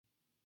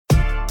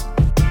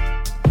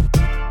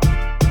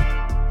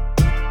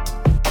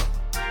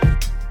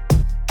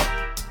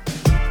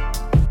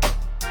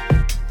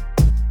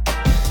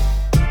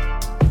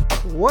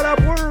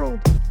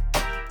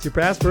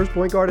your past first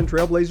point guard and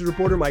Trailblazers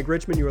reporter, Mike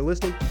Richmond. You are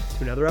listening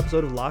to another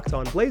episode of Locked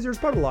On Blazers,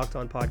 part of the Locked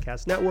On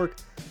Podcast Network.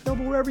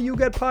 Available wherever you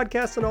get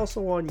podcasts and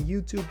also on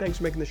YouTube. Thanks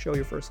for making the show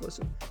your first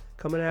listen.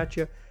 Coming at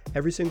you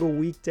every single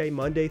weekday,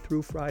 Monday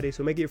through Friday.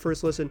 So make it your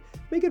first listen.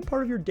 Make it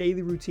part of your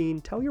daily routine.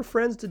 Tell your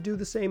friends to do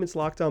the same. It's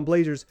Locked On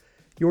Blazers,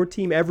 your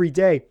team every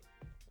day.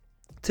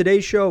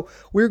 Today's show,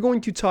 we're going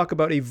to talk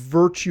about a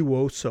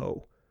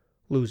virtuoso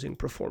losing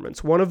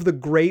performance. One of the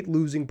great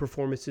losing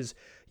performances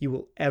you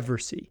will ever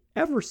see.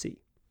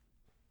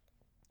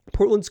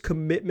 Portland's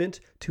commitment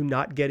to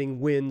not getting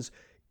wins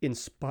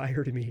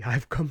inspired me.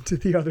 I've come to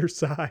the other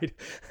side.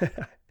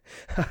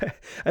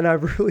 And I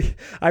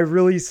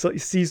really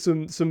see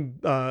some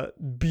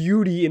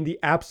beauty in the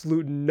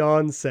absolute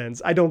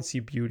nonsense. I don't see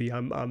beauty.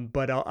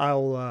 But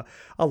I'll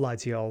lie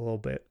to you all a little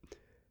bit.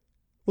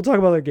 We'll talk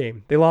about their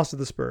game. They lost to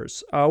the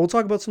Spurs. We'll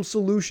talk about some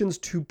solutions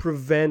to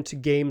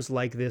prevent games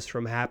like this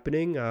from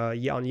happening.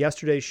 On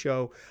yesterday's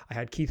show, I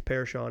had Keith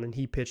Parrish on, and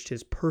he pitched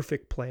his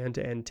perfect plan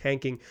to end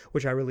tanking,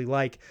 which I really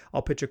like.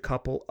 I'll pitch a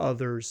couple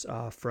others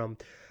from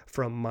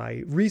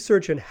my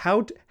research and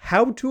how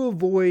to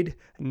avoid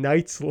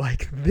nights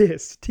like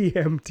this.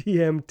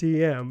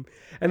 TM.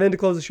 And then to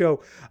close the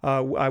show,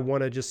 I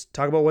want to just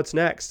talk about what's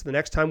next. The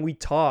next time we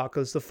talk,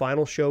 it's the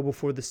final show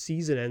before the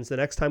season ends. The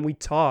next time we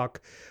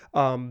talk,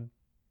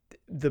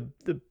 the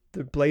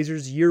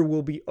Blazers year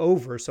will be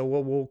over. So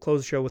we'll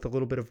close the show with a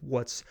little bit of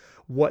what's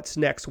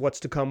next,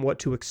 what's to come, what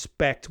to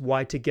expect,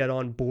 why to get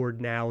on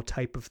board now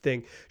type of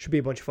thing. Should be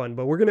a bunch of fun,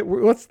 but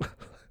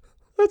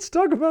let's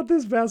talk about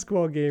this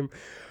basketball game.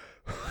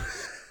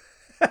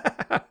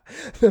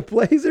 The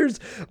Blazers,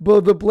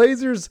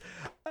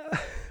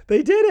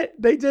 they did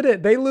it.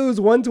 They lose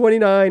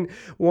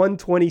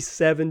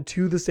 129-127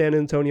 to the San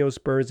Antonio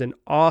Spurs in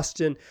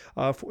Austin.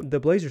 The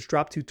Blazers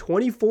dropped to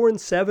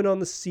 24-7 on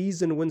the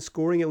season when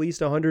scoring at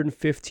least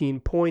 115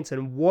 points.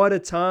 And what a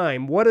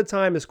time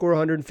to score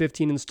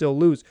 115 and still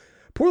lose.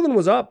 Portland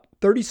was up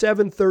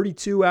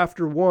 37-32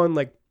 after one.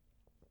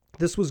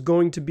 This was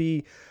going to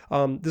be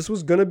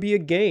a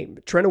game.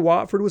 Trent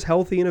Watford was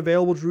healthy and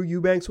available. Drew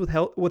Eubanks was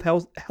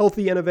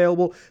healthy and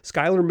available.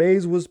 Skylar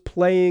Mays was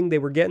playing. They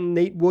were getting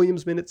Nate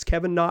Williams minutes.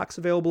 Kevin Knox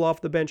available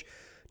off the bench.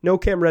 No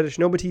Cam Reddish,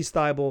 no Matisse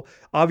Thybulle.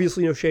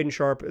 Obviously no Shaedon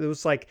Sharpe. It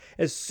was like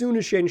as soon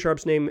as Shaedon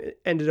Sharpe's name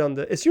ended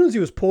as soon as he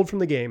was pulled from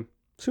the game,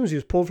 as soon as he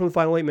was pulled from the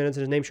final 8 minutes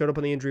and his name showed up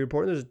on the injury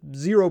report, there's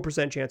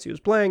 0% chance he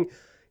was playing.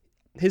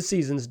 His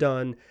season's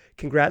done.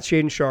 Congrats,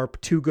 Shaedon Sharpe.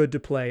 Too good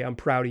to play. I'm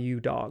proud of you,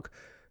 dog.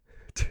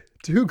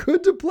 Too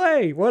good to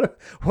play. What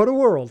a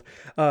world.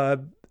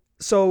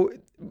 So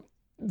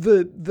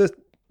the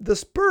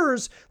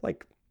Spurs,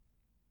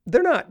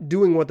 they're not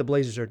doing what the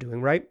Blazers are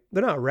doing, right?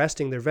 They're not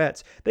resting their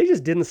vets. They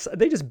just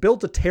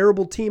built a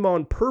terrible team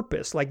on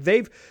purpose.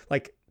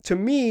 To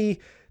me,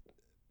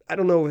 I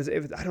don't know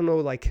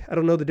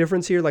the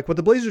difference here. What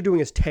the Blazers are doing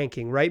is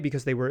tanking, right?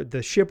 Because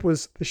the ship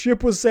was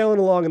sailing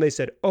along and they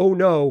said, "Oh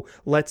no,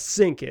 let's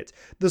sink it."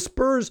 The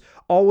Spurs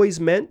always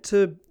meant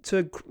to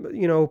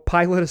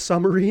pilot a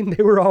submarine.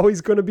 They were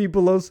always going to be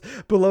below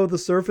the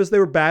surface. They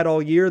were bad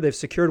all year. They've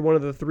secured one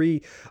of the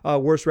three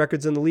worst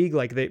records in the league.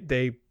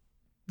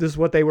 This is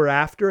what they were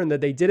after, and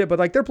that they did it.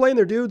 But they're playing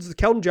their dudes.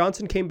 Keldon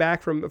Johnson came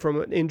back from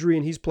an injury,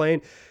 and he's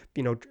playing.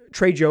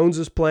 Trey Jones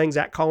is playing.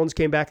 Zach Collins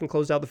came back and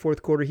closed out the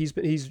fourth quarter. He's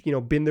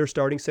been their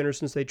starting center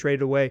since they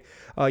traded away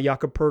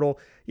Jakob Poeltl.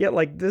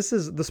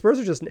 The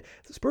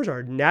Spurs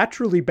are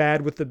naturally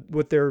bad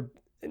they're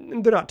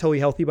not totally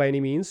healthy by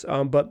any means,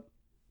 but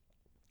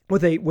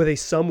with a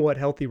somewhat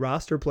healthy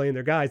roster playing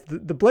their guys,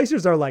 the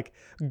Blazers are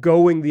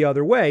going the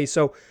other way.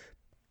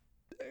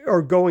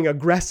 Or going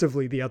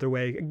aggressively the other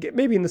way,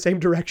 maybe in the same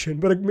direction,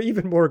 but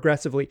even more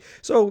aggressively.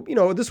 So,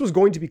 this was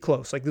going to be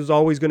close. This was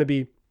always going to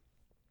be a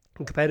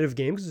competitive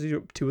game because these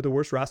are two of the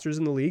worst rosters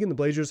in the league, and the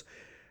Blazers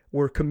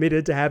were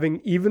committed to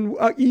having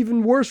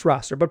even worse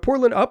roster. But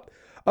Portland up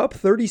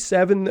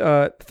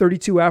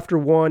 37-32 after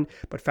one,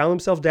 but found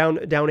themselves down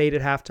 8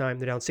 at halftime.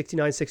 They're down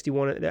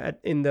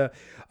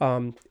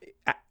 69-61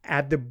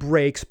 at the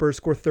break. Spurs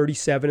score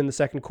 37 in the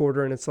second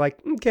quarter, and it's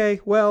okay,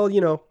 well,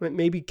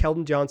 maybe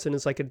Keldon Johnson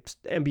is an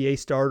NBA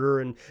starter,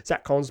 and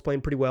Zach Collins is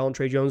playing pretty well, and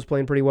Trey Jones is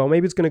playing pretty well.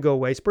 Maybe it's going to go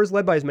away. Spurs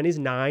led by as many as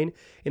 9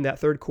 in that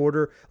third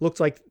quarter. Looks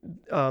like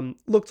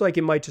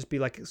it might just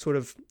be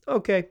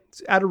okay,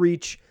 it's out of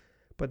reach.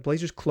 But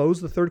Blazers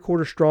close the third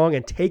quarter strong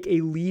and take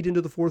a lead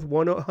into the fourth,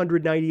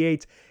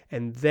 198,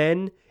 and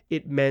then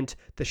it meant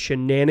the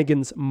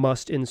shenanigans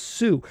must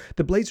ensue.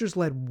 The Blazers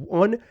led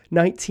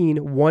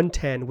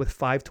 119-110 with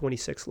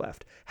 5:26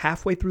 left.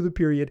 Halfway through the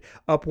period,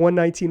 up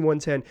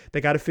 119-110. They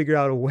got to figure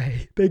out a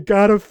way. They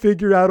got to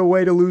figure out a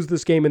way to lose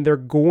this game, and they're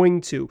going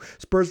to.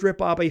 Spurs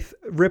rip off a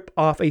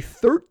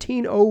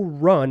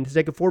 13-0 run to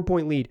take a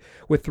 4-point lead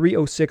with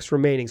 3:06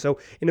 remaining. So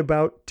in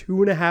about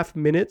 2.5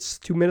 minutes,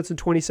 2 minutes and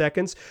 20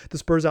 seconds, the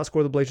Spurs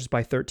outscore the Blazers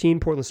by 13.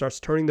 Portland starts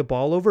turning the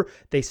ball over.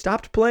 They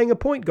stopped playing a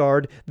point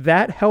guard.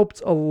 That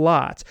helped a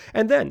lot.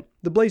 And then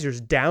the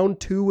Blazers down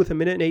 2 with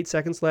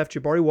 1:08 left.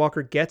 Jabari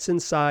Walker gets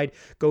inside,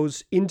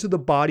 goes into the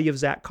body of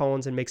Zach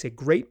Collins and makes a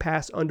great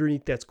pass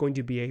underneath. That's going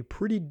to be a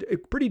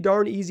pretty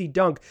darn easy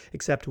dunk,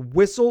 except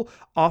whistle,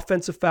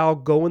 offensive foul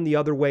going the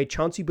other way.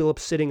 Chauncey Billups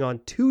sitting on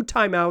 2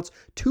 timeouts,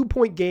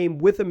 2-point game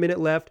with a minute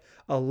left,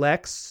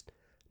 elects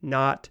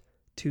not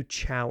to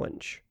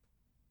challenge.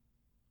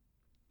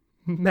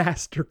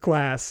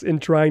 Masterclass in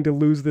trying to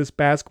lose this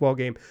basketball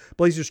game.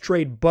 Blazers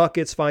trade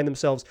buckets, find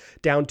themselves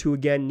down 2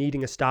 again,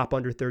 needing a stop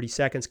under 30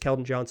 seconds.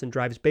 Keldon Johnson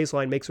drives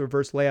baseline, makes a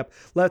reverse layup,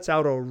 lets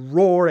out a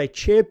roar, a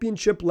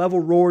championship level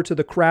roar to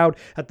the crowd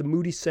at the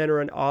Moody Center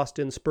in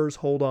Austin. Spurs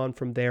hold on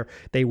from there.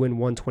 They win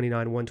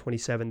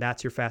 129-127.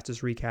 That's your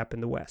fastest recap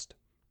in the West.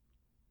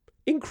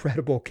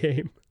 Incredible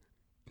game.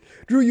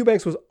 Drew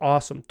Eubanks was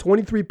awesome.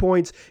 23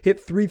 points, hit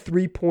 3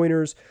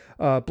 3-pointers,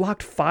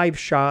 blocked 5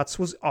 shots,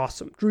 was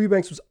awesome. Drew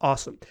Eubanks was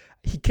awesome.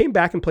 He came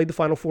back and played the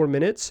final 4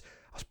 minutes.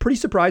 I was pretty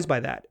surprised by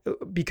that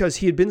because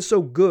he had been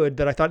so good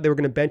that I thought they were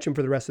going to bench him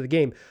for the rest of the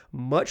game,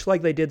 much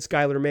like they did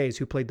Skylar Mays,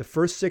 who played the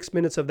first 6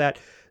 minutes of that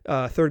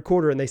third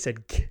quarter, and they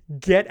said,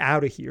 get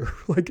out of here.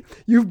 Like,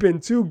 you've been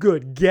too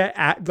good.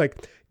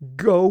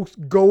 Go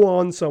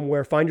on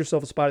somewhere. Find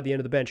yourself a spot at the end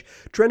of the bench.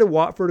 Trendon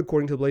Watford,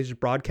 according to the Blazers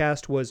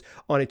broadcast, was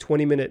on a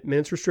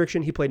 20-minutes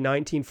restriction. He played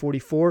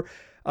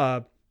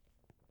 19:44.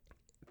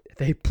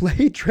 They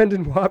played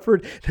Trendon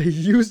Watford. They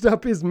used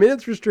up his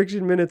minutes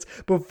restriction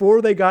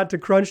before they got to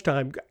crunch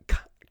time.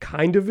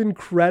 Kind of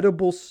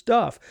incredible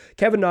stuff.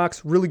 Kevin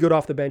Knox, really good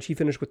off the bench. He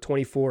finished with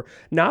 24.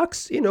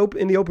 Knox in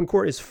the open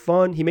court is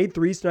fun. He made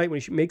threes tonight. When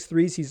he makes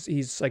threes,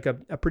 he's like a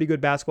pretty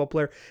good basketball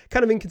player.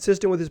 Kind of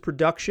inconsistent with his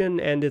production,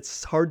 and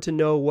it's hard to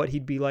know what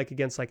he'd be like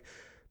against like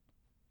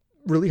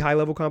really high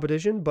level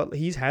competition, but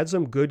he's had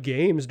some good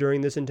games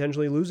during this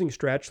intentionally losing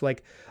stretch.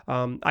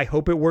 I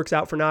hope it works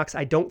out for Knox.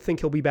 I don't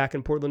think he'll be back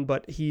in Portland,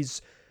 but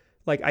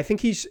I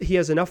think he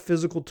has enough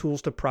physical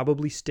tools to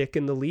probably stick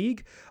in the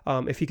league.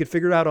 If he could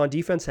figure it out on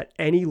defense at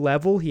any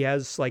level, he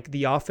has like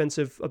the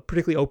offensive,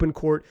 particularly open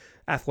court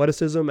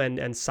athleticism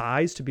and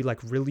size to be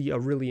like a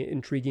really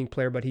intriguing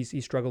player, but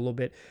he struggled a little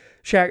bit.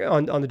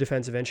 Shaq on the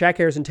defensive end. Shaq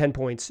Harrison, 10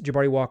 points.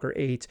 Jabari Walker,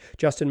 8.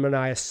 Justin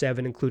Minaya,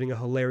 7, including a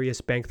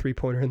hilarious bank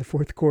 3-pointer in the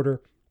fourth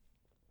quarter.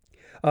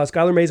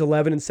 Skylar Mays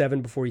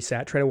 11-7 before he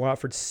sat. Trendon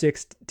Watford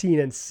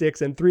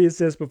 16-6 and 3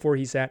 assists before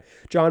he sat.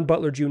 John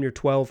Butler Jr.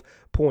 12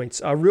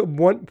 points.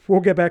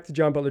 We'll get back to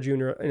John Butler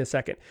Jr. in a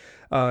second.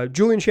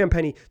 Julian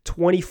Champagnie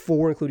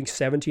 24, including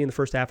 17 in the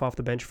first half off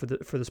the bench for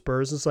the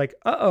Spurs. It's like,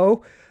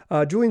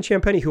 Julian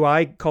Champagnie, who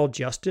I called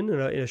Justin in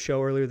a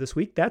show earlier this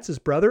week, that's his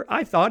brother.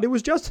 I thought it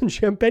was Justin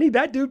Champagnie.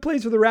 That dude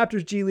plays for the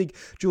Raptors G League.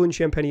 Julian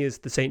Champagnie is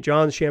the St.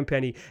 John's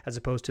Champagnie as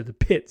opposed to the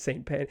Pitt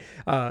St.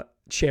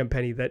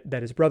 Champagnie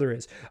that his brother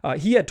is.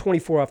 He had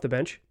 24 off the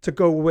bench to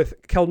go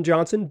with Keldon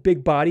Johnson.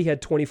 Big body,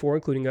 had 24,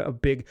 including a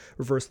big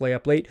reverse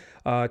layup late.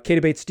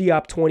 Keita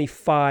Bates-Diop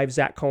 25,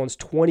 Zach Collins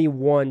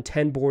 21,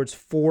 10 boards,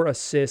 4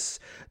 assists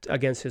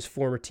against his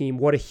former team.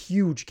 What a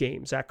huge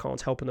game. Zach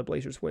Collins helping the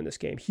Blazers win this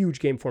game. Huge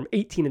game for him.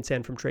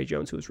 18-10 from Trey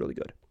Jones, who was really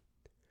good.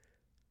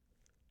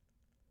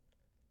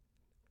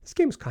 This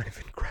game is kind of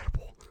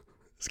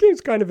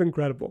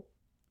incredible.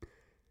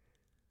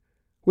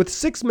 With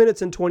 6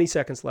 minutes and 20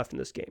 seconds left in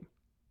this game,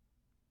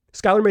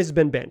 Skylar Mays has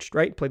been benched,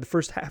 right? Played the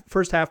first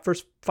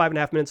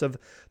 5.5 minutes of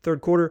third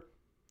quarter.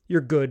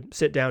 You're good.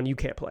 Sit down. You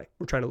can't play.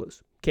 We're trying to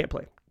lose. Can't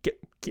play.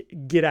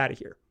 Get out of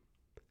here.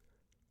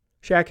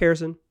 Shaq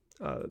Harrison,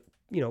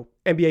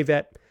 NBA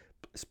vet,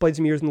 played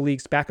some years in the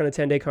leagues, back on a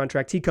 10-day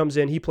contract. He comes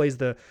in. He plays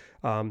the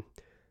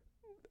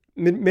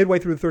midway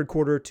through the third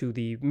quarter to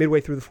the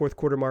midway through the fourth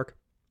quarter mark.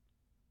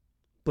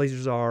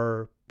 Blazers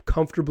are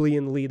comfortably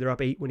in the lead. They're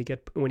up 8 when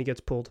he gets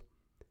pulled.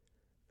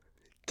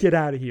 Get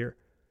out of here.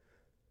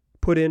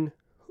 Put in,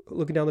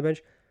 looking down the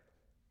bench,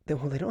 they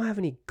don't have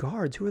any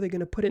guards. Who are they going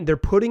to put in? They're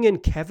putting in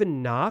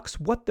Kevin Knox.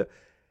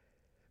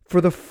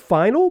 For the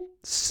final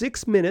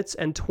 6 minutes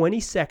and 20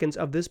 seconds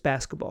of this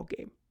basketball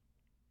game,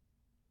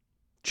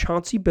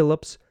 Chauncey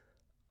Billups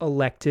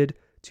elected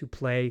to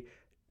play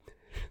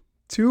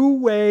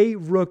two-way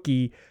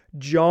rookie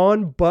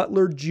John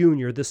Butler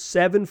Jr., the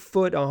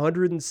 7-foot,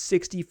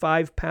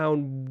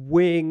 165-pound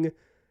wing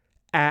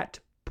at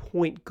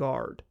point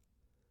guard.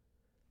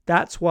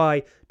 That's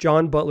why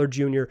John Butler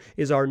Jr.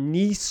 is our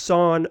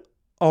Nissan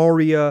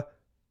Aria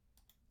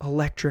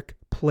Electric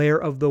Player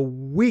of the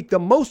Week. The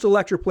most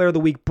electric player of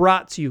the week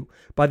brought to you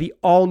by the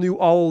all-new,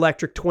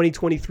 all-electric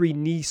 2023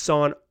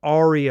 Nissan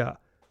Aria.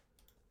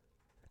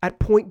 At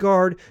point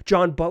guard,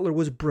 John Butler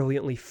was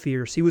brilliantly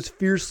fierce. He was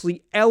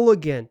fiercely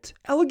elegant.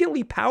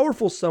 Elegantly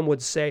powerful, some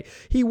would say.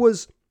 He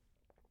was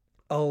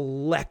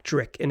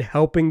electric in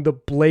helping the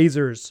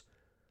Blazers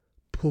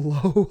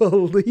blow a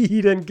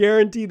lead and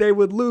guarantee they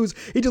would lose.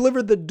 He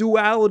delivered the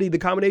duality, the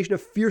combination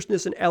of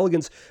fierceness and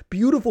elegance,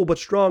 beautiful but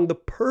strong, the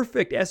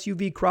perfect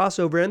SUV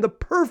crossover, and the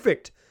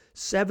perfect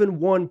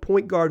 7-1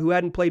 point guard who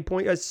hadn't played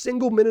a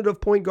single minute of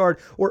point guard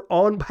or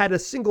had a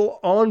single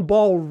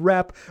on-ball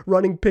rep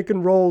running pick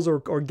and rolls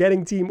or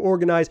getting team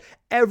organized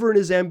ever in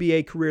his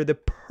NBA career. The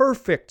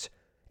perfect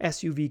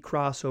SUV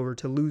crossover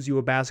to lose you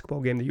a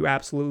basketball game that you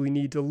absolutely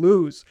need to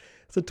lose.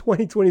 It's a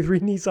 2023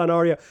 Nissan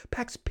Ariya.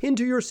 Packs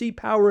pin-to-your-seat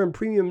power and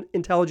premium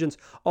intelligence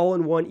all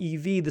in one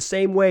EV, the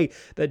same way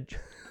that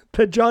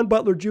John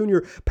Butler Jr.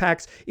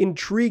 packs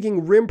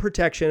intriguing rim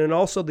protection and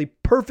also the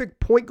perfect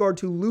point guard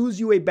to lose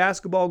you a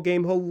basketball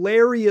game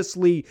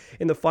hilariously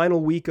in the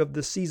final week of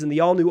the season. The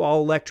all-new,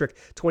 all-electric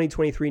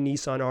 2023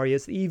 Nissan Ariya.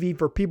 It's the EV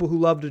for people who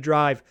love to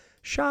drive.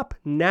 Shop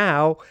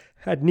now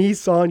at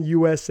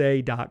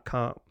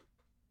NissanUSA.com.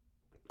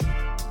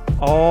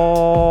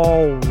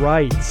 All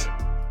right.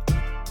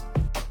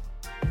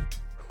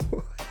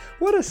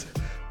 What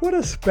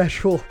a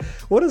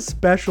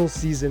special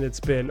season it's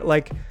been.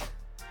 Like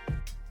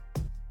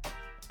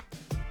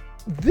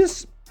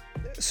this.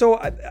 So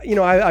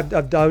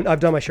I've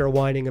done my share of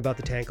whining about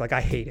the tank. Like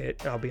I hate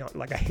it. I'll be honest.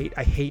 Like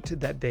I hate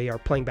that they are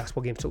playing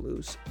basketball games to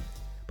lose.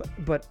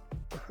 But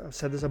I've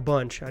said this a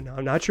bunch. I know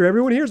I'm not sure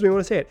everyone hears me when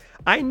I say it.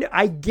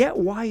 I get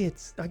why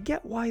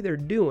they're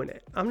doing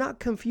it. I'm not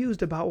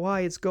confused about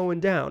why it's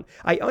going down.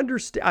 I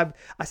understand.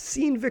 I've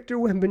seen Victor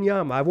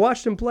Wembanyama. I've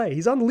watched him play.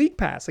 He's on League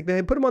Pass. Like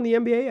they put him on the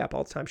NBA app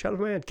all the time. Shout out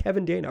to my man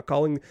Kevin Dana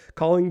calling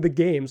the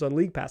games on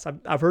League Pass.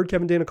 I've heard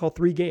Kevin Dana call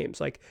 3 games.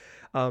 Like,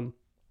 I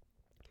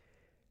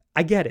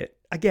get it.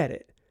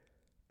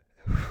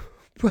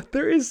 But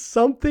there is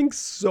something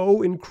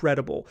so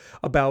incredible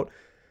about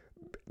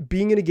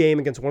being in a game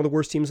against one of the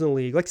worst teams in the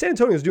league. Like San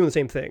Antonio is doing the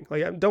same thing.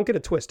 Like don't get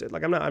it twisted.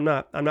 Like I'm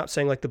not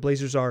saying like the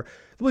Blazers are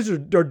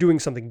doing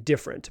something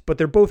different, but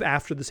they're both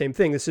after the same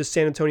thing. This is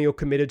San Antonio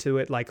committed to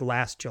it like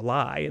last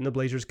July, and the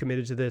Blazers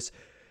committed to this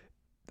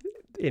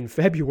in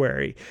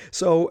February.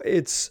 So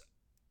it's,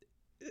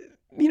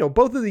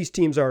 both of these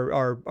teams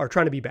are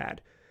trying to be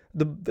bad.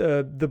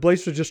 The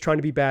Blazers are just trying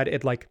to be bad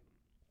at like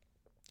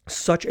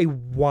such a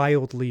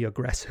wildly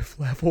aggressive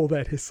level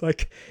that is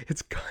like,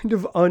 it's kind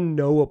of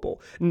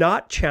unknowable.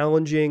 Not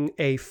challenging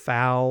a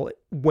foul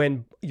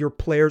when your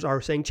players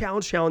are saying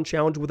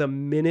challenge with a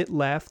minute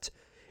left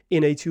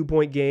in a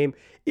 2-point game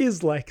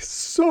is like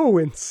so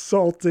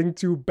insulting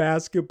to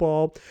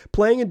basketball.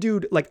 Playing a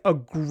dude like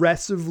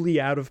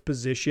aggressively out of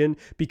position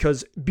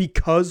because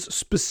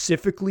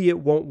specifically it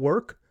won't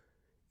work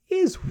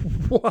is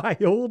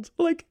wild.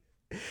 Like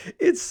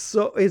it's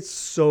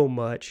so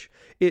much.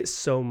 It's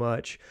so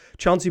much.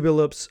 Chauncey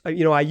Billups,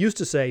 I used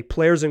to say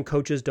players and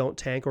coaches don't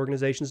tank,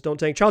 organizations don't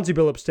tank. Chauncey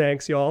Billups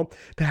tanks, y'all.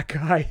 That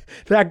guy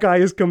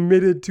is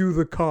committed to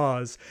the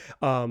cause.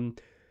 One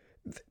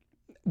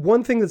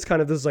thing that's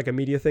this is like a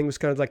media thing, was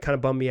kind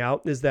of bummed me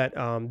out, is that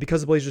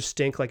because the Blazers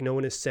stink, like no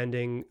one is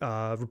sending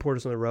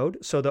reporters on the road.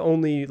 So the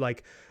only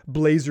like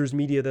Blazers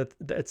media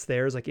that's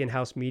there is like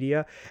in-house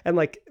media, and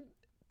like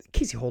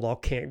Casey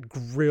Holdahl can't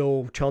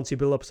grill Chauncey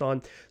Billups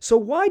on. So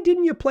why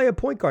didn't you play a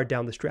point guard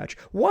down the stretch?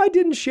 Why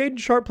didn't Shaedon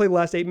Sharpe play the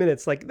last 8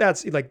 minutes? Like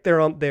that's like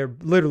they're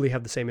literally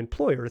have the same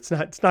employer. It's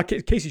not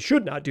Casey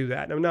should not do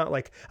that. And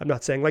I'm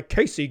not saying like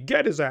Casey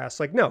get his ass.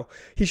 Like no,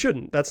 he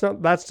shouldn't.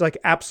 That's like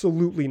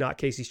absolutely not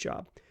Casey's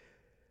job.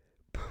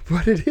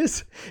 But it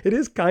is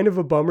kind of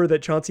a bummer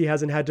that Chauncey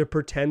hasn't had to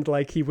pretend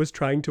like he was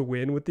trying to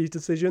win with these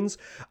decisions.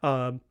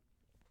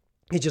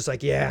 He's just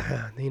like,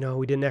 yeah,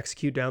 we didn't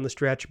execute down the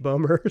stretch.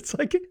 Bummer. It's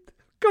like,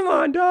 come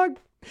on, dog.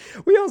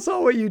 We all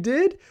saw what you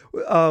did.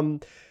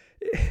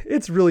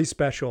 It's really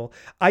special.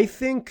 I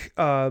think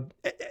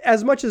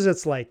as much as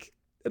it's like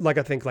I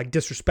think like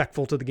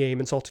disrespectful to the game,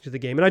 insulting to the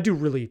game, and I do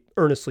really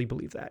earnestly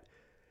believe that,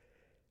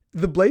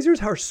 the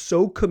Blazers are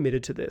so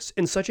committed to this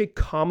in such a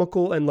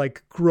comical and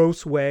like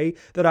gross way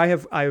that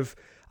I've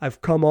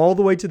come all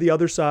the way to the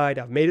other side.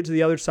 I've made it to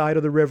the other side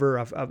of the river.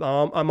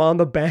 I'm on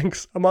the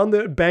banks. I'm on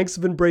the banks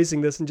of embracing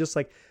this and just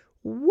like,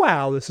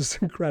 wow, this is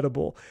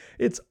incredible.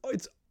 It's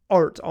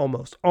art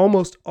almost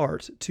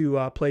art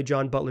to play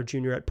John Butler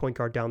Jr. at point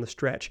guard down the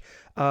stretch.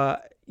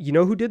 You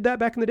know who did that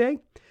back in the day?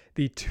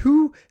 The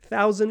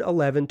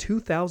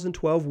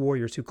 2011-2012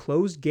 Warriors, who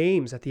closed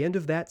games at the end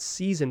of that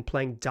season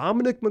playing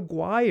Dominic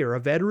McGuire, a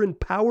veteran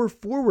power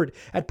forward,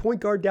 at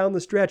point guard down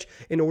the stretch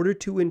in order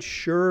to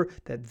ensure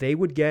that they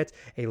would get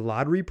a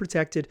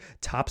lottery-protected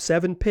top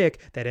 7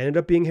 pick that ended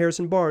up being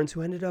Harrison Barnes,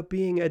 who ended up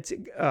being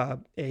a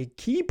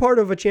key part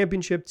of a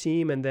championship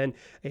team and then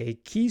a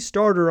key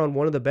starter on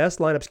one of the best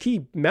lineups,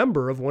 key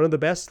member of one of the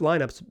best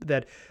lineups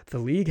that the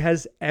league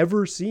has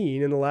ever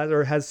seen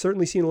has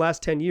certainly seen in the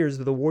last 10 years,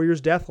 the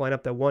Warriors' death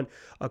lineup that won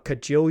a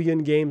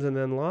cajillion games and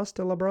then lost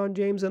to LeBron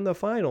James in the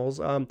finals,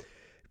 and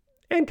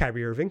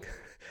Kyrie Irving,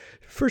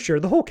 for sure.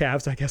 The whole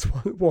Cavs, I guess,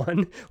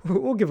 won.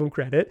 We'll give them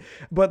credit,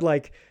 but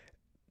like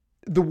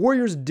the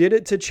Warriors did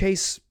it to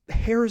chase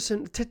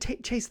Harrison, to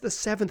chase the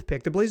 7th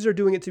pick. The Blazers are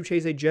doing it to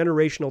chase a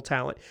generational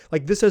talent.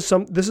 Like this is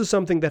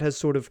something that has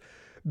sort of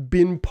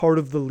been part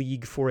of the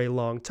league for a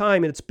long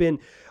time, and it's been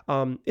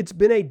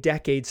a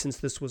decade since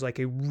this was like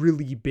a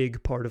really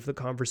big part of the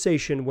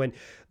conversation, when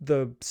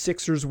the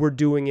Sixers were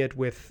doing it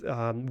with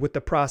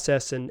the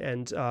process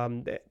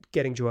and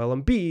getting Joel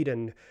Embiid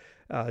and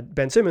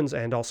Ben Simmons,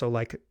 and also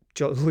like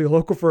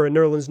Jahlil Okafor and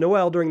Nerlens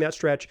Noel during that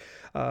stretch,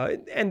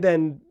 and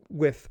then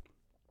with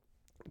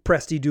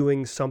Presti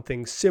doing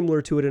something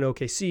similar to it in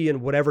OKC,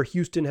 and whatever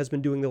Houston has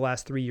been doing the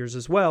last 3 years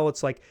as well.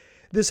 It's like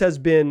this has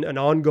been an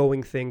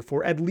ongoing thing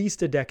for at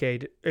least a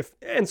decade,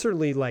 and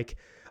certainly like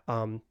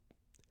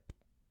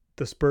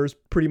the Spurs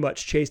pretty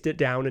much chased it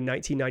down in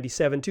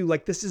 1997 too.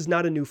 Like, this is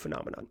not a new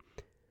phenomenon.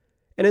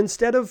 And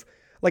instead of,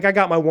 like, I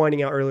got my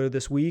whining out earlier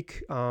this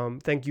week.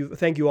 Thank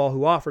you all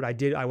who offered.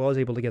 I was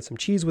able to get some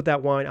cheese with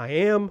that wine. I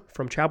am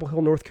from Chapel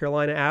Hill, North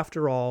Carolina.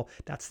 After all,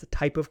 that's the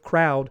type of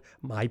crowd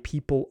my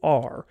people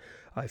are.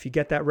 If you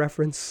get that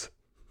reference,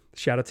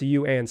 shout out to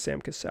you and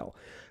Sam Cassell.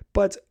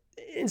 But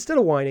instead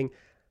of whining,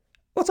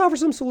 let's offer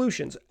some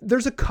solutions.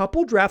 There's a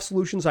couple draft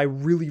solutions I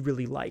really,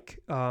 really like,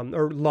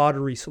 or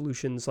lottery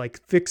solutions,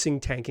 like fixing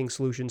tanking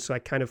solutions,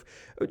 like kind of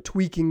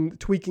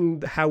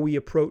tweaking how we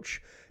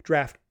approach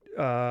draft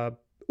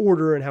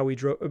order and how we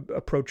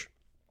approach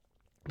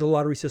the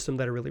lottery system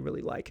that I really,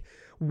 really like.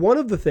 One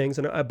of the things,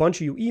 and a bunch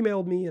of you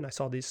emailed me, and I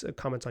saw these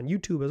comments on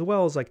YouTube as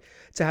well, is like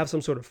to have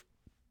some sort of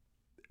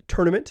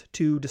tournament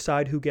to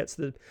decide who gets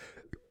the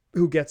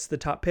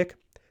top pick.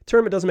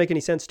 Tournament doesn't make any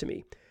sense to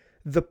me.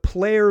 The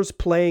players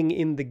playing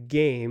in the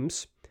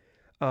games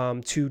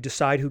to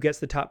decide who gets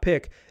the top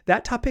pick,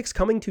 that top pick's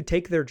coming to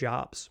take their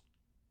jobs.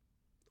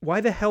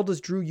 Why the hell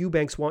does Drew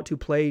Eubanks want to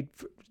play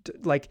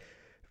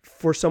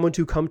for someone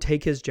to come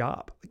take his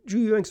job?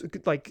 Drew Eubanks,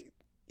 like,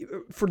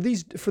 for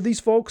these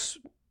folks,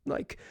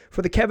 like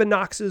for the Kevin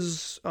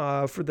Knoxes,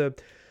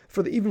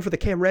 even for the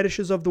Cam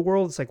Reddishes of the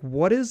world, it's like,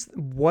 what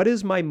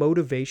is my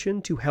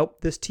motivation to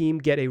help this team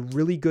get a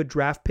really good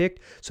draft pick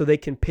so they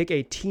can pick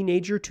a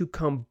teenager to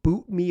come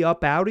boot me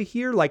up out of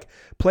here? Like,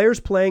 players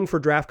playing for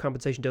draft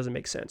compensation doesn't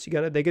make sense.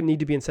 They're gonna need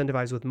to be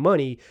incentivized with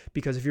money,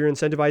 because if you're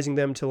incentivizing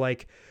them to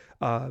like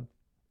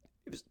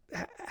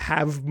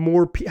have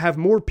more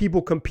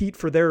people compete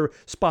for their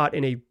spot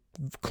in a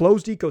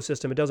closed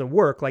ecosystem, it doesn't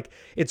work. Like,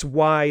 it's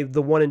why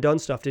the one and done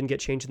stuff didn't get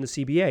changed in the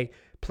CBA.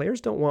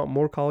 Players don't want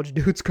more college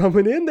dudes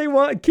coming in. They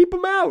want, keep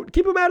them out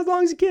as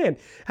long as you can.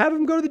 Have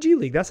them go to the G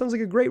League. That sounds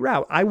like a great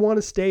route. I want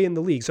to stay in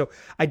the league. So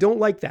I don't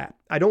like that.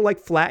 I don't like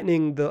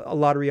flattening the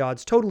lottery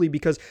odds totally,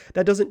 because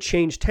that doesn't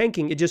change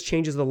tanking. It just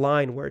changes the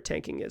line where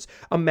tanking is.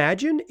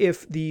 Imagine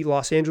if the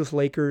Los Angeles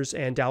Lakers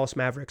and Dallas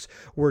Mavericks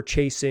were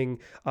chasing,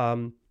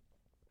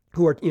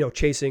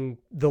 chasing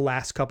the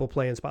last couple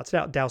play-in spots.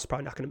 Now, Dallas is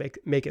probably not going to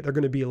make it. They're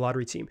going to be a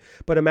lottery team.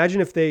 But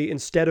imagine if they,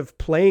 instead of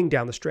playing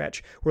down the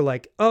stretch, were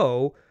like,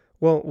 oh,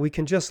 well, we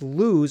can just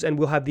lose and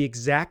we'll have the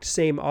exact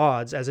same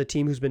odds as a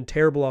team who's been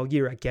terrible all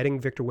year at getting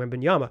Victor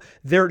Wembanyama.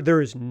 There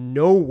is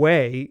no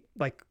way,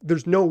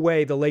 there's no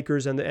way the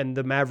Lakers and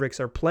the Mavericks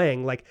are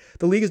playing. Like,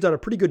 the league has done a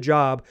pretty good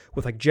job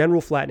with like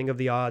general flattening of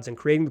the odds and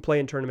creating the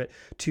play-in tournament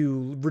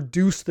to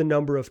reduce the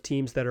number of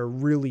teams that are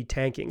really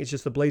tanking. It's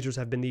just the Blazers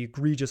have been the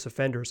egregious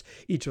offenders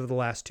each of the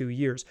last 2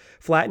 years.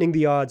 Flattening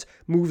the odds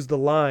moves the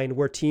line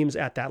where teams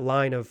at that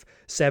line of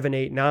 7,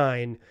 8,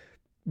 9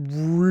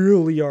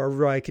 really are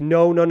like,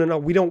 no,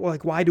 we don't,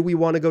 like, why do we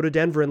want to go to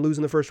Denver and lose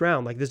in the first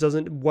round? Like, this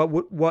doesn't, what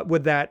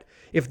would that,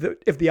 if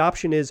the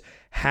option is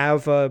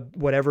have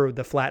whatever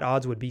the flat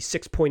odds would be,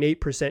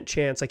 6.8%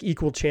 chance, like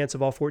equal chance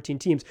of all 14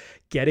 teams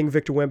getting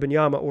Victor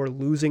Wembanyama, or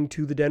losing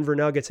to the Denver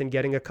Nuggets and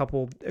getting a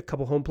couple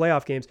home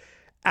playoff games,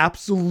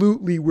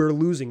 absolutely we're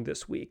losing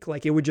this week.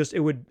 Like, it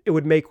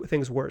would make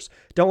things worse.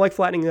 Don't like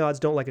flattening the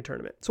odds, don't like a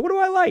tournament. So what do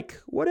I like?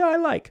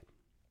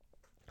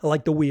 I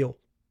like the wheel.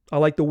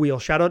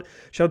 Shout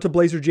out to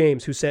Blazer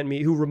James,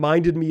 who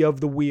reminded me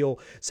of the wheel,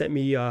 sent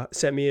me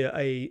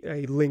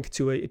a link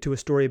to a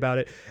story about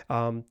it. It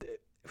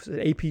was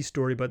an AP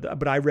story,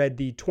 but I read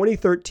the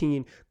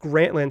 2013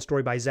 Grantland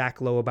story by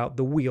Zach Lowe about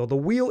the wheel. The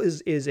wheel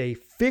is a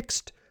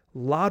fixed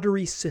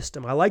lottery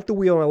system. I like the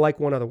wheel, and I like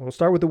one other one. We'll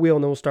start with the wheel,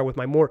 and then we'll start with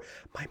my more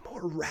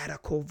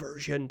radical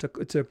version to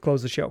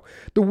close the show.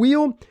 The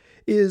wheel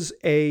is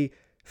a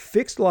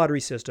fixed lottery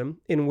system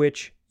in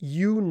which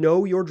you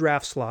know your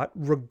draft slot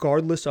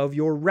regardless of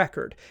your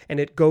record, and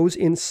it goes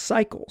in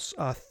cycles,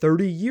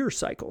 30-year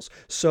cycles.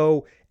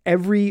 So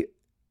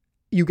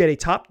you get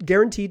a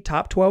guaranteed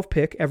top 12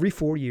 pick every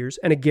 4 years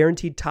and a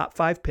guaranteed top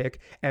 5 pick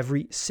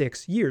every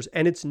 6 years,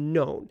 and it's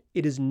known.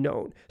 It is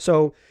known.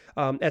 So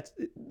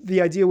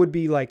the idea would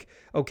be like,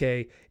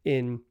 okay,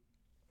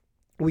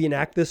 we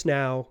enact this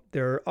now.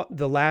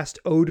 The last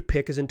owed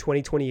pick is in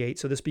 2028,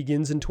 so this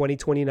begins in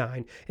 2029.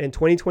 And in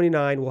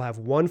 2029, we'll have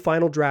one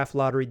final draft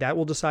lottery that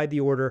will decide the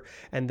order,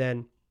 and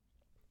then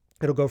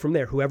it'll go from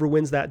there. Whoever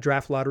wins that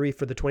draft lottery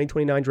for the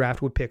 2029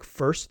 draft would pick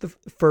first,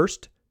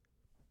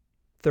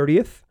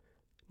 30th,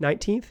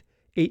 19th,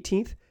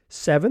 18th,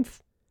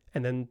 7th,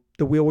 and then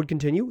the wheel would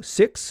continue,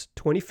 6th,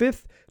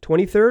 25th,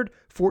 23rd,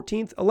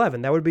 14th,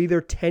 11th. That would be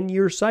their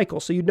 10-year cycle.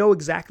 So you know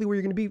exactly where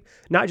you're going to be,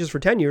 not just for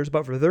 10 years,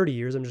 but for 30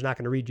 years. I'm just not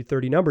going to read you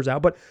 30 numbers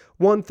out, but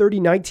 1,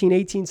 30, 19,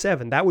 18,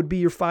 7. That would be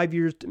your 5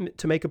 years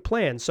to make a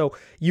plan. So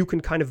you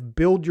can kind of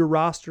build your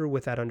roster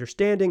with that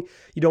understanding.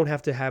 You don't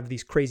have to have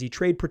these crazy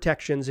trade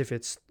protections. If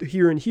it's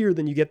here and here,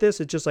 then you get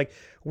this. It's just like,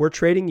 we're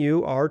trading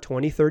you our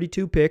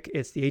 2032 pick.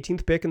 It's the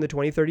 18th pick in the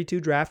 2032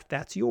 draft.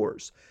 That's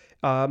yours.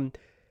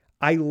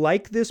 I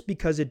like this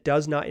because it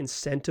does not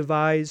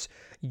incentivize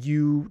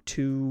you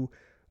to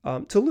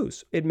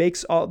lose. It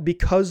makes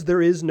because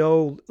there is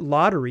no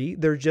lottery.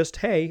 They're just,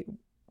 hey,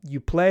 you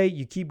play,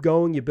 you keep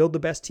going, you build the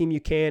best team you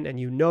can, and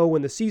you know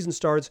when the season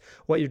starts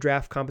what your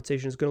draft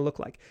compensation is going to look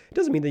like. It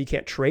doesn't mean that you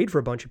can't trade for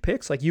a bunch of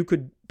picks. Like, you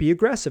could be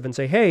aggressive and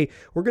say, hey,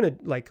 we're going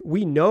to,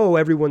 we know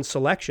everyone's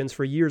selections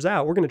for years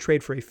out. We're going to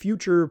trade for a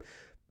future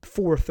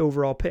 4th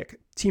overall pick.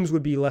 Teams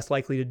would be less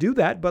likely to do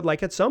that, but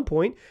at some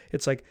point,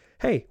 it's like,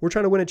 hey, we're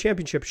trying to win a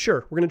championship.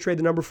 Sure, we're going to trade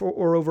the number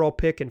 4 overall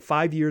pick in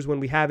 5 years when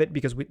we have it,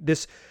 because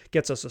this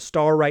gets us a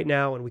star right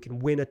now and we can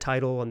win a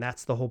title, and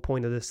that's the whole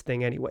point of this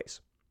thing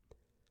anyways.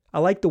 I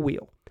like the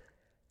wheel.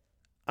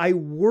 I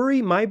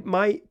worry,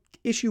 my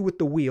issue with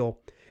the wheel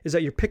is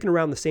that you're picking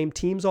around the same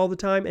teams all the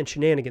time and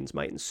shenanigans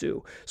might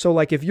ensue. So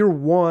if you're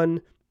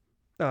one,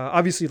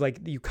 obviously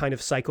you kind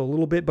of cycle a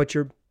little bit, but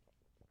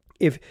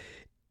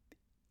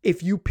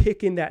if you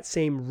pick in that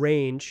same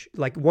range,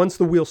 once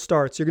the wheel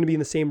starts, you're going to be in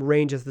the same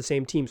range as the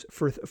same teams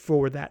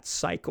for that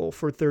cycle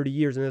for 30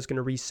 years, and it's going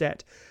to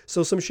reset.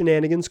 So some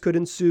shenanigans could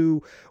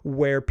ensue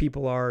where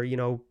people are,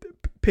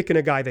 picking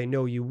a guy they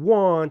know you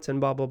want and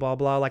blah, blah, blah,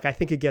 blah. I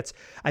think it get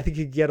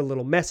a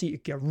little messy.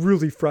 It get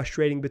really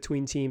frustrating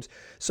between teams.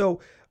 So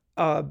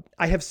I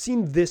have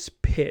seen this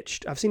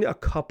pitched. I've seen it a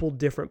couple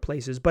different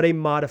places, but a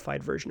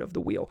modified version of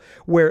the wheel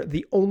where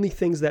the only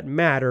things that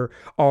matter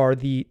are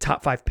the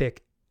top 5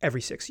 pick every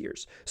 6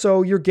 years.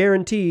 So you're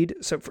guaranteed.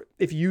 So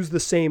if you use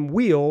the same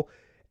wheel,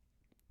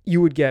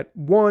 you would get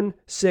 1,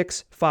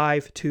 6,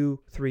 5, 2,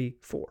 3,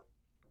 4.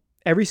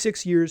 Every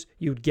 6 years,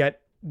 you'd get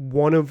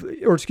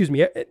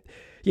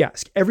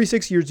every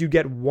 6 years you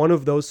get one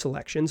of those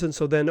selections. And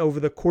so then over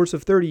the course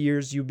of 30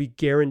 years, you'd be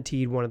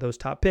guaranteed one of those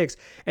top picks.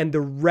 And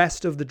the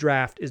rest of the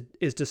draft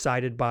is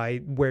decided by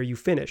where you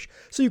finish.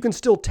 So you can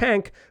still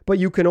tank, but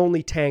you can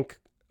only tank,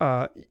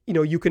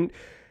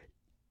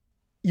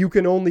 you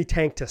can only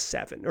tank to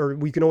 7, or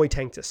we can only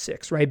tank to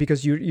 6, right?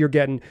 Because you're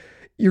getting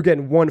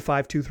 1,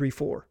 5, 2, 3,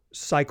 4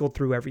 cycled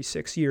through every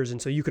 6 years.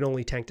 And so you can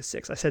only tank to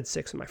 6. I said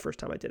 6 in my first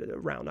time I did it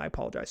around. I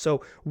apologize.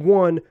 So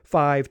 1,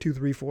 5, 2,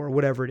 3, 4,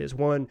 whatever it is,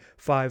 1,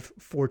 5,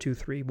 4, 2,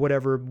 3,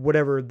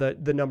 whatever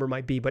the number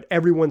might be. But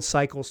everyone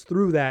cycles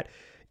through that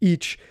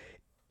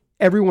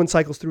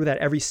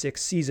every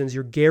 6 seasons.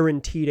 You're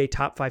guaranteed a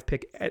top 5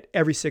 pick at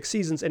every 6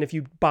 seasons. And if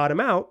you bottom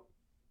out,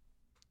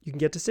 you can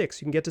get to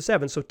 6, you can get to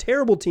 7. So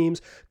terrible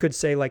teams could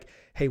say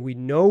hey, we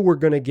know we're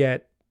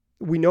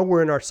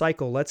in our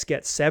cycle. Let's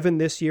get 7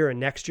 this year, and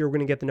next year we're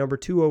going to get the number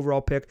 2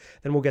 overall pick.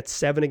 Then we'll get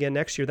 7 again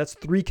next year. That's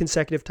 3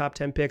 consecutive top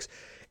 10 picks.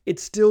 It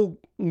still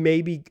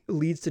maybe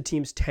leads to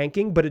teams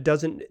tanking, but it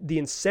doesn't. The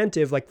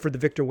incentive, for the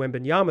Victor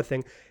Wembanyama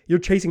thing, you're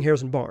chasing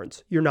Harrison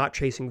Barnes. You're not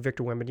chasing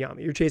Victor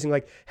Wembanyama. You're chasing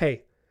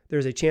hey,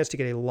 there's a chance to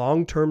get a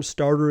long-term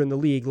starter in the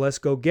league. Let's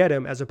go get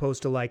him, as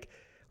opposed to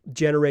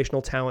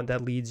generational talent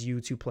that leads you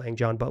to playing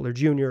John Butler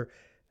Jr.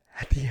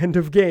 at the end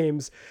of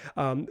games,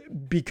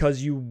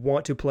 because you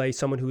want to play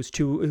someone who's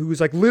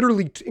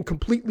literally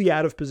completely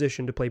out of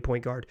position to play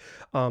point guard.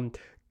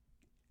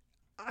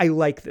 I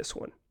like this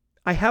one.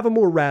 I have a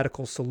more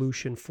radical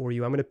solution for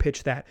you. I'm going to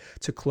pitch that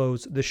to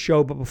close the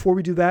show. But before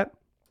we do that,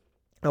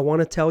 I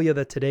want to tell you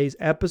that today's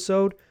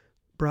episode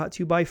brought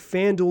to you by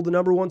FanDuel, the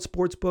number 1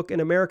 sports book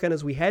in America. And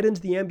as we head into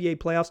the NBA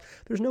playoffs,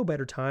 there's no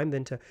better time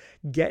than to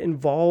get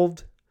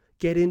involved.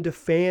 Get into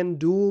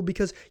FanDuel,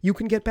 because you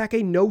can get back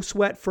a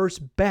no-sweat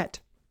first bet.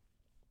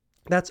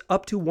 That's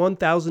up to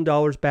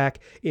 $1,000 back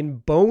in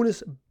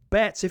bonus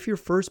bets if your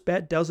first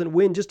bet doesn't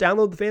win. Just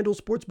download the FanDuel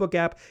Sportsbook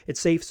app. It's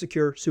safe,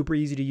 secure, super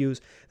easy to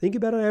use. Think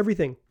about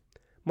everything.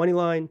 Money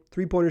line,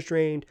 3-pointers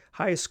drained,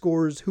 highest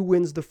scores, who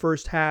wins the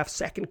first half,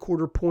 second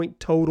quarter point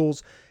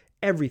totals,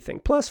 everything.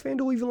 Plus,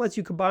 FanDuel even lets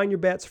you combine your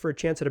bets for a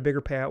chance at a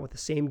bigger payout with the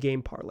same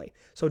game parlay.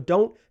 So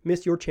don't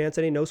miss your chance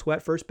at a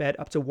no-sweat first bet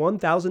up to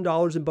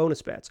 $1,000 in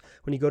bonus bets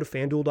when you go to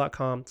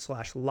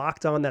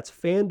FanDuel.com/lockedon. That's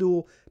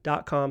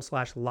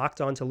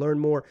FanDuel.com/lockedon to learn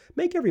more.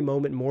 Make every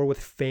moment more with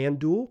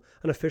FanDuel,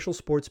 an official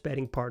sports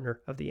betting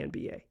partner of the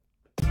NBA.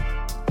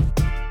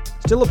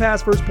 Still a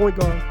pass first point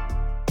guard.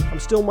 I'm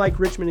still Mike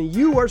Richmond, and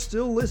you are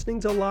still listening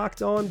to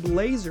Locked On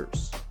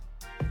Blazers.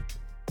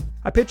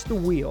 I pitched the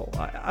wheel.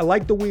 I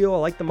like the wheel. I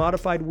like the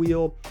modified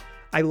wheel.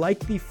 I like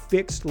the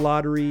fixed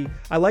lottery.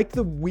 I like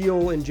the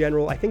wheel in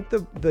general. I think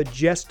the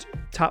just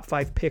top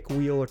 5 pick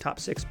wheel, or top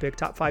 6 pick,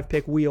 top 5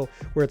 pick wheel,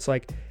 where it's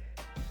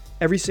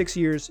every 6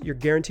 years, you're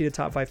guaranteed a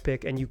top 5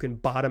 pick and you can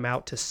bottom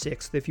out to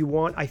 6th if you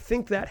want. I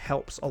think that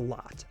helps a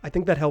lot.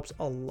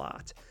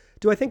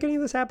 Do I think any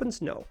of this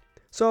happens? No.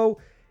 So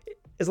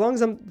as long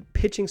as I'm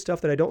pitching stuff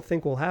that I don't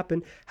think will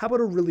happen, how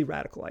about a really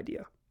radical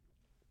idea?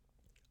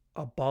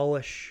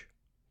 Abolish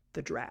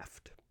the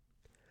draft.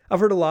 I've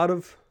heard a lot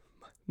of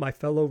my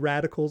fellow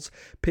radicals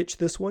pitch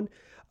this one.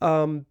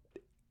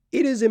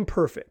 It is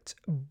imperfect,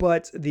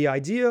 but the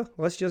idea,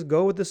 let's just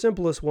go with the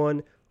simplest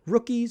one.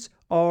 Rookies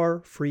are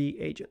free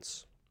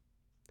agents,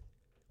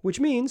 which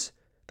means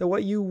that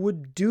what you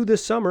would do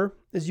this summer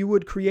is you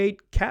would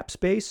create cap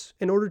space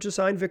in order to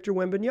sign Victor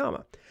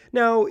Wembanyama.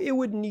 Now, it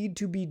would need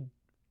to be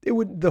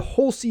the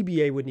whole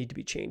CBA would need to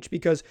be changed,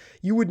 because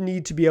you would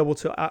need to be able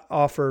to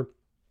offer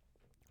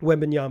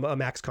Wembanyama a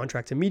max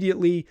contract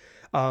immediately.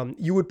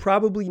 You would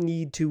probably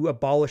need to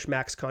abolish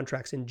max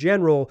contracts in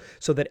general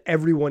so that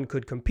everyone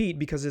could compete,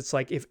 because it's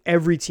like if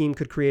every team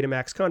could create a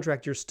max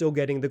contract, you're still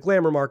getting the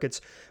glamour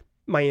markets,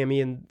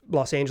 Miami and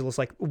Los Angeles,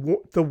 like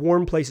the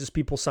warm places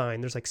people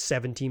sign. There's like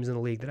 7 teams in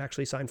the league that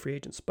actually sign free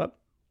agents, but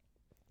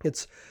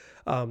it's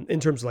in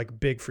terms of like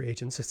big free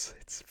agents, it's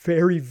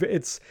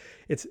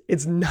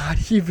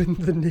not even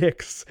the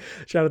Knicks.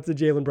 Shout out to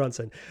Jalen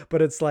Brunson,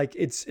 but it's like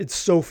it's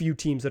so few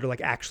teams that are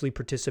like actually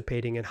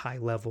participating in high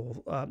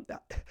level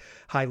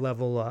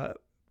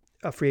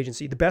free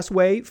agency. The best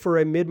way for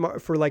a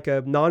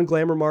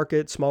non-glamour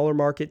market, smaller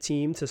market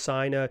team to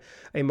sign a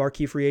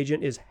marquee free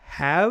agent is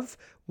have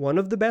one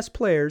of the best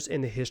players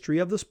in the history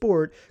of the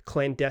sport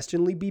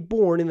clandestinely be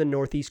born in the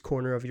northeast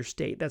corner of your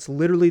state. That's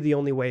literally the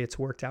only way it's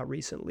worked out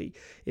recently,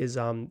 is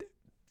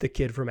the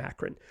kid from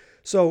Akron.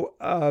 So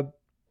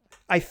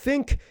I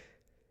think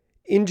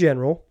in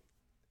general,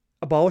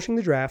 abolishing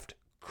the draft,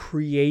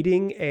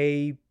 creating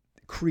a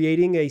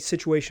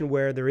situation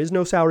where there is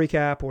no salary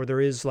cap, or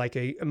there is like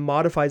a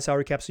modified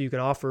salary cap so you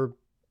can offer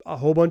a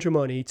whole bunch of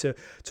money to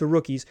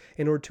rookies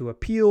in order to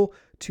appeal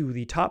to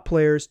the top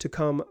players to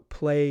come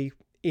play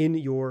in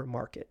your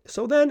market.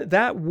 So then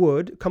that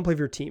would come play for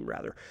your team,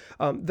 rather.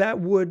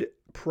 That would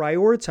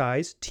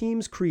prioritize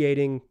teams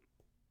creating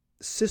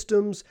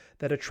systems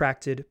that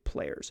attracted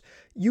players.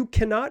 You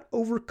cannot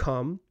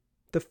overcome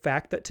the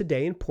fact that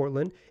today in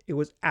Portland, it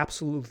was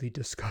absolutely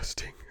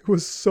disgusting. It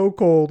was so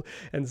cold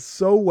and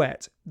so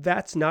wet.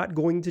 That's not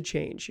going to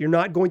change. You're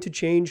not going to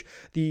change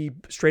the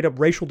straight up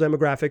racial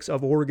demographics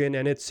of Oregon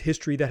and its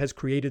history that has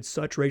created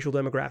such racial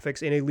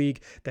demographics in a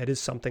league that is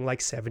something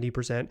like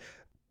 70%.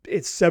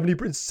 It's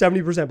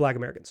 70% Black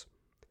Americans.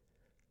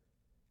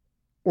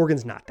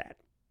 Oregon's not that.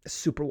 It's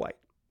super white,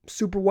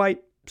 super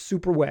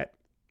wet.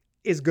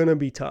 Is going to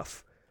be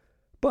tough.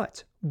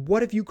 But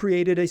what if you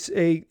created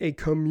a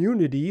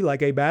community,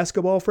 like a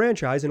basketball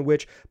franchise, in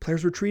which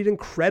players were treated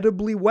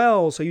incredibly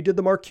well? So you did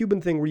the Mark Cuban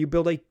thing where you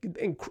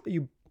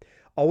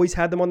always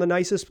had them on the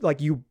nicest,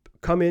 like you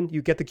come in,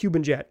 you get the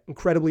Cuban jet,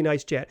 incredibly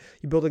nice jet.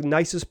 You build the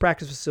nicest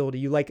practice facility.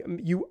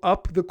 You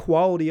up the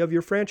quality of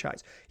your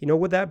franchise. You know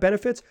what that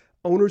benefits?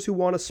 Owners who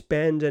want to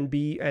spend and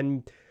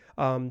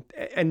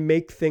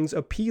make things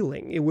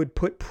appealing. It would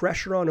put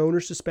pressure on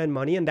owners to spend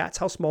money, and that's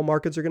how small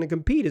markets are going to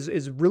compete,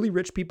 is really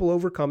rich people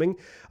overcoming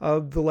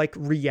the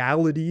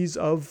realities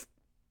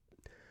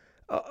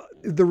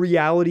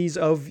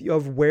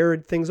of where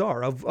things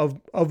are,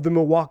 of the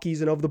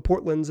Milwaukees and of the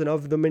Portlands and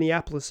of the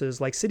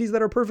Minneapolises, like cities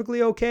that are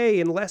perfectly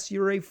okay unless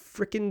you're a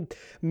freaking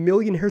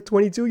millionaire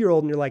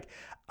 22-year-old and you're like,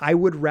 I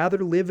would rather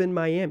live in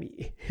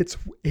Miami. It's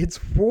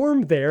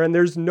warm there, and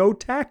there's no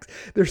tax.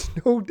 The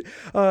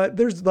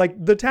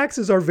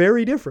taxes are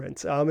very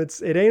different.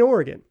 It ain't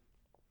Oregon.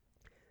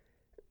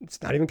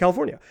 It's not even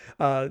California.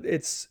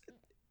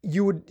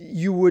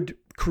 You would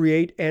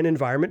create an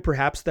environment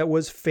perhaps that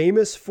was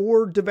famous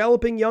for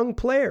developing young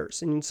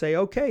players, and say,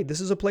 okay, this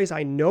is a place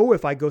I know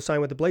if I go sign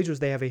with the Blazers,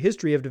 they have a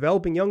history of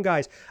developing young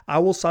guys. I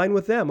will sign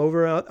with them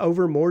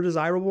over more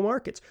desirable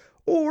markets.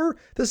 Or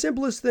the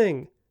simplest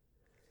thing,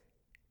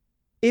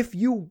 if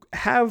you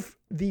have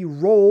the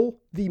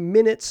role, the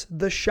minutes,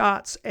 the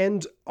shots,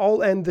 and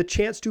the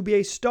chance to be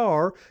a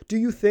star, do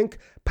you think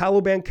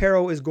Paolo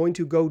Banchero is going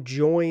to go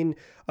join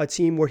a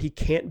team where he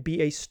can't be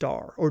a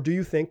star? Or do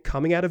you think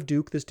coming out of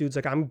Duke, this dude's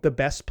like, I'm the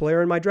best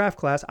player in my draft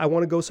class. I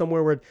want to go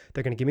somewhere where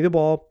they're going to give me the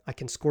ball. I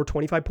can score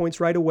 25 points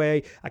right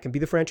away. I can be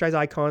the franchise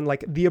icon.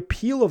 Like the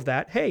appeal of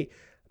that, hey,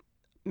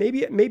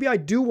 maybe I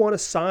do want to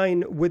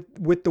sign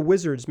with the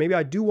Wizards. Maybe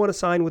I do want to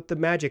sign with the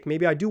Magic.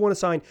 Maybe I do want to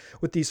sign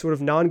with these sort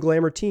of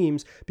non-glamour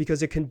teams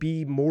because it can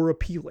be more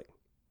appealing.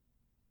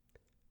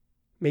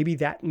 Maybe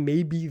that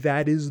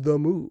is the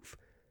move.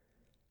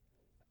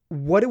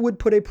 What it would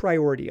put a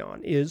priority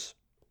on is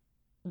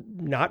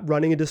not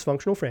running a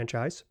dysfunctional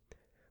franchise,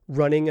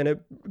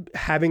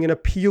 having an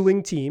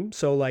appealing team.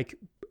 So like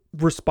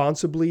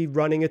responsibly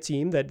running a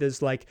team that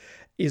is like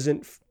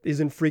isn't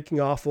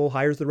freaking awful,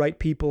 hires the right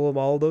people, of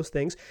all those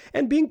things,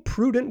 and being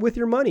prudent with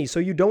your money so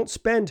you don't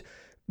spend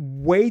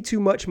way too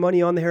much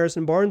money on the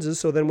Harrison Barneses.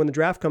 So then when the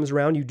draft comes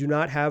around, you do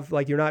not have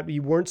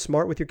you weren't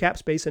smart with your cap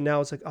space, and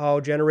now it's like, oh,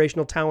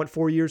 generational talent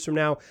 4 years from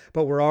now,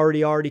 but we're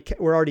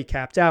already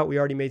capped out. We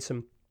already made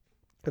some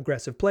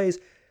aggressive plays.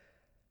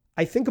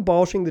 I think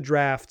abolishing the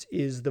draft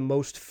is the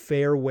most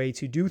fair way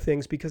to do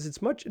things, because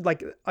it's much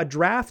like a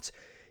draft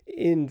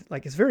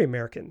it's very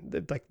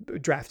American, like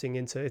drafting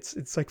into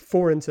it's like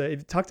foreign to, if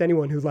you talk to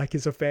anyone who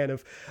is a fan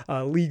of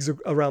leagues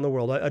around the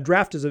world. A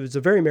draft is a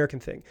very American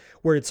thing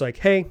where it's like,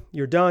 hey,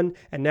 you're done,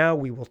 and now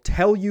we will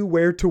tell you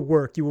where to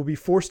work. You will be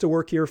forced to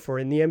work here for,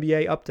 in the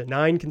NBA, up to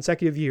 9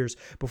 consecutive years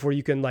before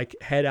you can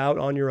head out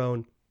on your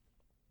own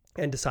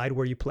and decide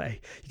where you play.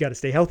 You got to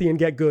stay healthy and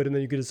get good, and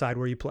then you can decide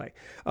where you play.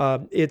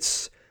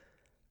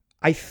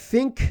 I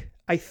think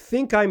I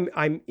think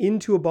I'm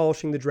into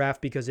abolishing the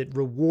draft because it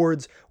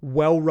rewards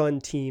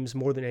well-run teams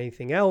more than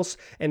anything else,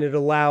 and it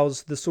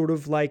allows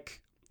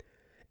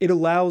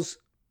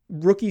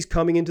rookies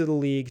coming into the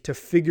league to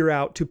figure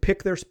out, to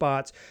pick their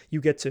spots.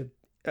 You get to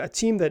a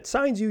team that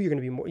signs you,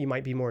 you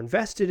might be more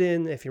invested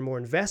in. If you're more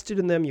invested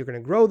in them, you're going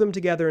to grow them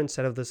together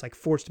instead of this like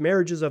forced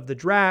marriages of the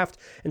draft,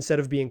 instead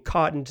of being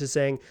caught into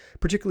saying,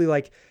 particularly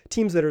like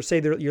teams that are,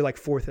 say you're like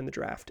fourth in the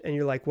draft and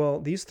you're like,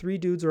 well, these three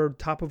dudes are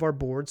top of our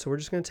board, so we're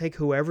just going to take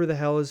whoever the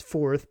hell is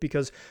fourth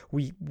because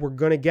we're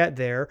going to get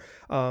there.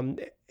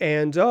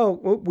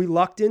 We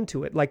lucked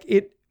into it.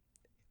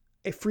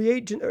 A free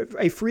agent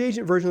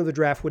version of the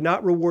draft would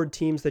not reward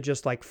teams that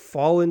just like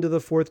fall into the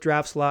fourth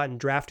draft slot and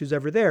draft who's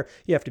ever there.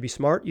 You have to be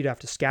smart. You'd have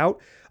to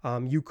scout.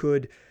 You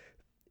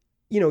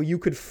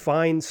could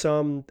find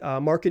some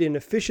market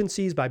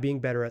inefficiencies by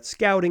being better at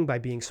scouting, by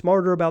being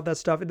smarter about that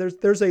stuff.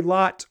 There's a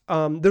lot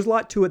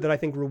to it that I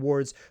think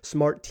rewards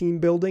smart team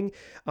building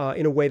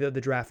in a way that the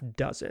draft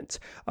doesn't.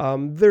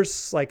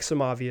 There's like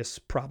some obvious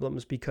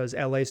problems because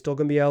LA is still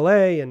going to be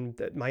LA and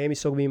Miami's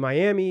still going to be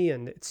Miami,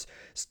 and it's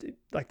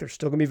like there's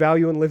still going to be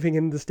value in living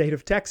in the state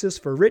of Texas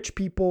for rich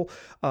people.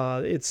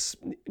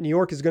 New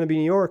York is going to be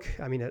New York.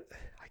 I mean,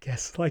 I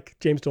guess like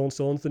James Dolan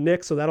still owns the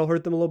Knicks, so that'll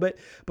hurt them a little bit,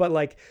 but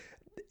like,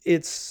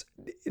 it's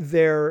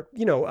there,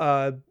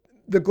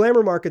 the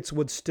glamour markets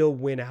would still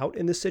win out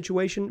in this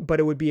situation, but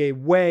it would be a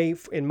way,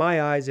 in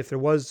my eyes, if there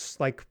was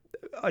like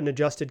an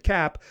adjusted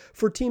cap,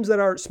 for teams that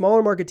are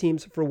smaller market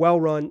teams, for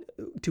well-run,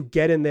 to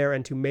get in there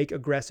and to make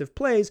aggressive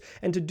plays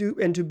and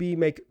to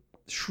make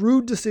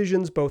shrewd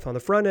decisions both on the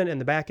front end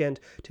and the back end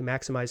to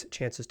maximize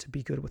chances to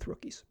be good with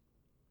rookies.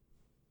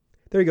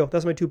 There you go.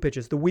 That's my two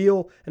pitches: the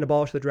wheel and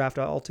abolish the draft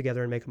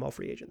altogether and make them all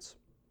free agents.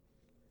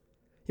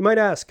 You might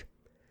ask,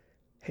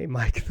 hey,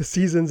 Mike, the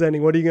season's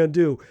ending. What are you going to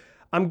do?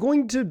 I'm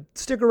going to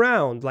stick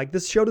around. Like,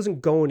 this show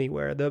doesn't go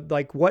anywhere.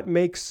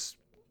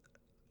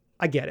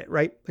 I get it,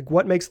 right? Like,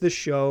 what makes this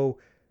show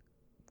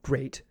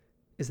great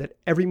is that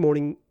every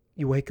morning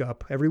you wake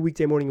up, every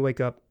weekday morning you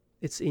wake up,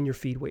 it's in your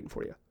feed waiting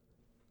for you.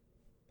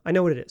 I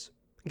know what it is.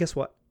 And guess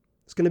what?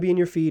 It's going to be in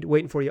your feed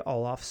waiting for you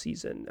all off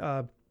season.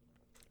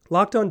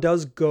 Locked On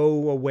does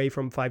go away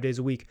from 5 days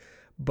a week,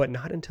 but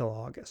not until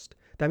August.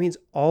 That means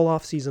all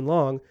off season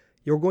long,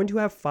 you're going to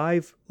have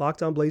 5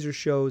 Locked On Blazers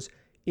shows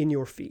in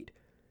your feed.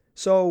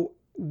 So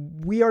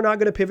we are not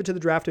going to pivot to the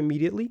draft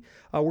immediately.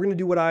 We're going to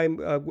do what I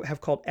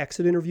have called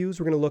exit interviews.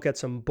 We're going to look at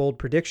some bold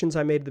predictions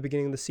I made at the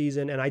beginning of the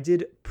season, and I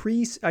did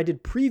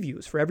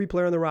previews for every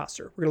player on the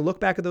roster. We're going to look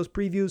back at those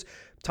previews,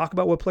 talk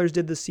about what players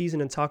did this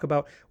season, and talk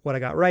about what I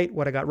got right,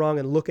 what I got wrong,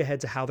 and look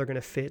ahead to how they're going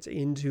to fit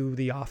into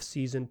the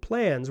off-season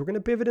plans. We're going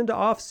to pivot into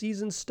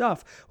off-season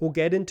stuff. We'll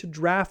get into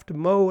draft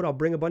mode. I'll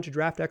bring a bunch of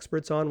draft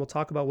experts on. We'll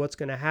talk about what's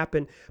going to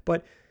happen,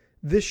 but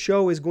this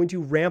show is going to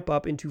ramp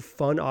up into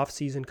fun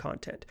off-season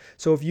content.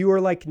 So if you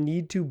are like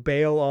need to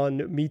bail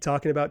on me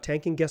talking about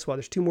tanking, guess what?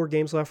 There's 2 more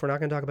games left. We're not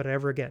going to talk about it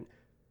ever again.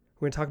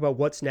 We're going to talk about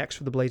what's next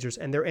for the Blazers,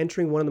 and they're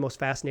entering one of the most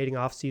fascinating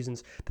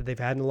off-seasons that they've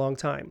had in a long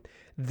time.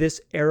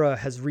 This era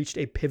has reached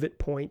a pivot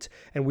point,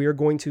 and we are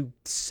going to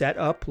set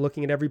up,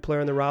 looking at every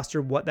player on the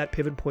roster, what that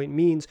pivot point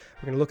means.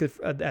 We're going to look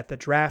at the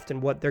draft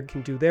and what they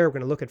can do there. We're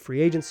going to look at free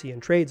agency and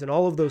trades and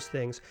all of those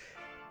things.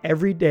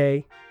 Every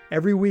day,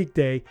 every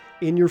weekday,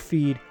 in your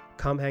feed.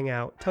 Come hang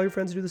out. Tell your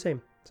friends to do the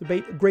same. It's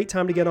a great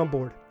time to get on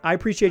board. I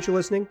appreciate you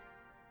listening.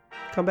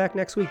 Come back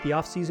next week. The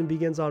off-season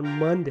begins on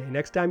Monday.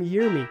 Next time you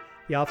hear me,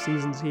 the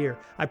off-season's here.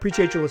 I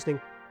appreciate you listening.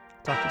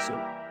 Talk to you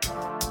soon.